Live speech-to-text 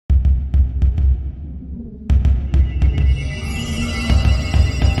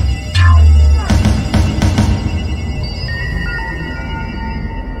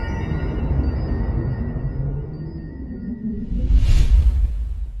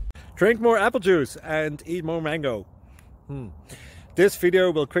Drink more apple juice and eat more mango. This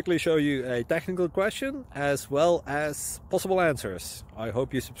video will quickly show you a technical question as well as possible answers. I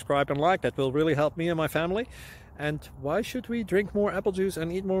hope you subscribe and like, that will really help me and my family. And why should we drink more apple juice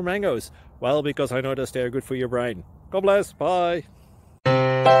and eat more mangoes? Well, because I noticed they're good for your brain. God bless, bye!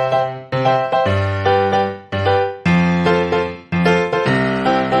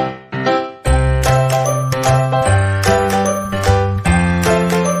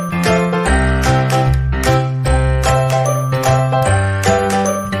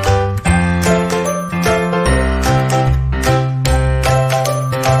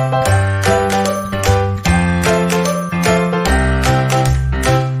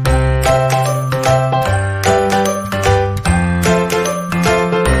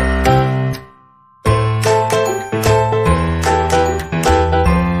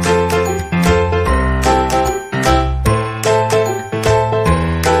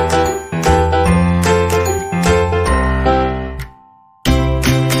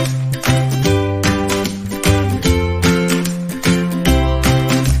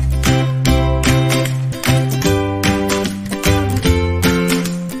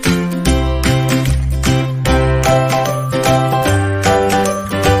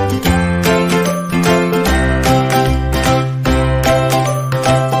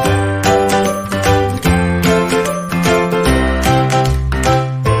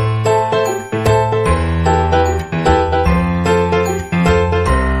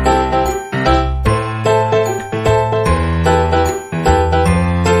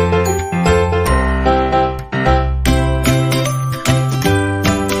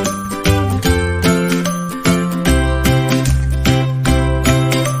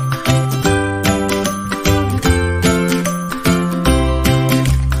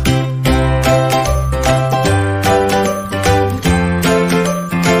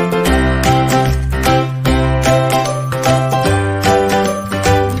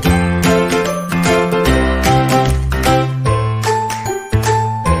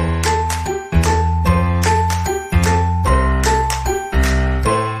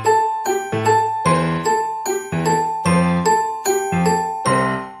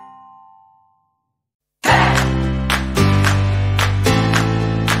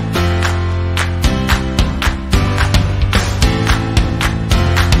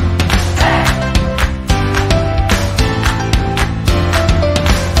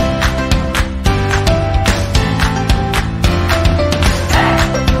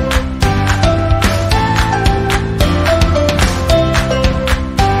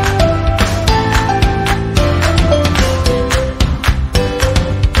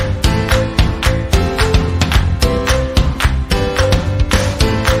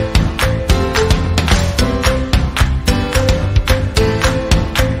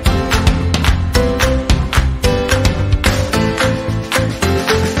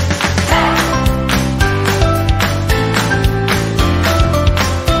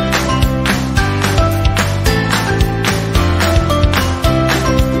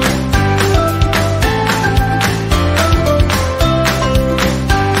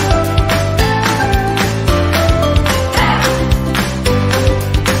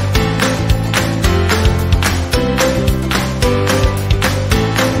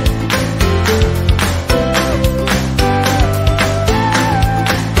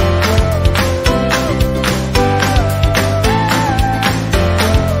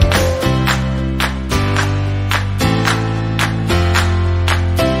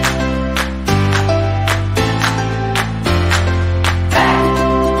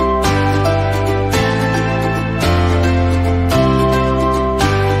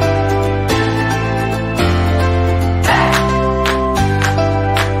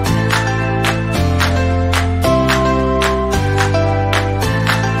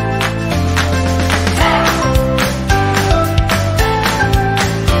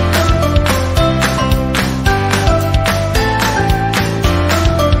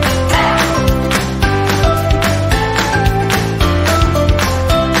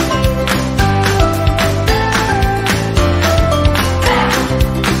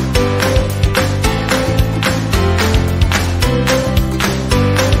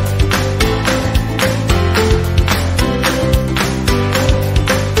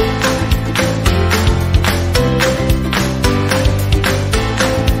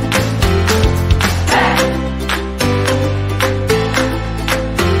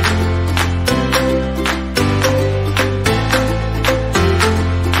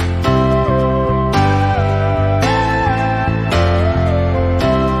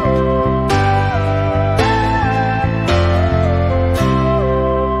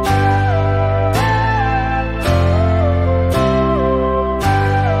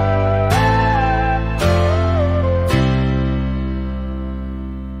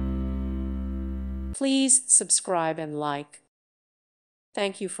 Please subscribe and like.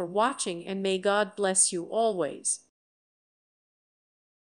 Thank you for watching, and may God bless you always.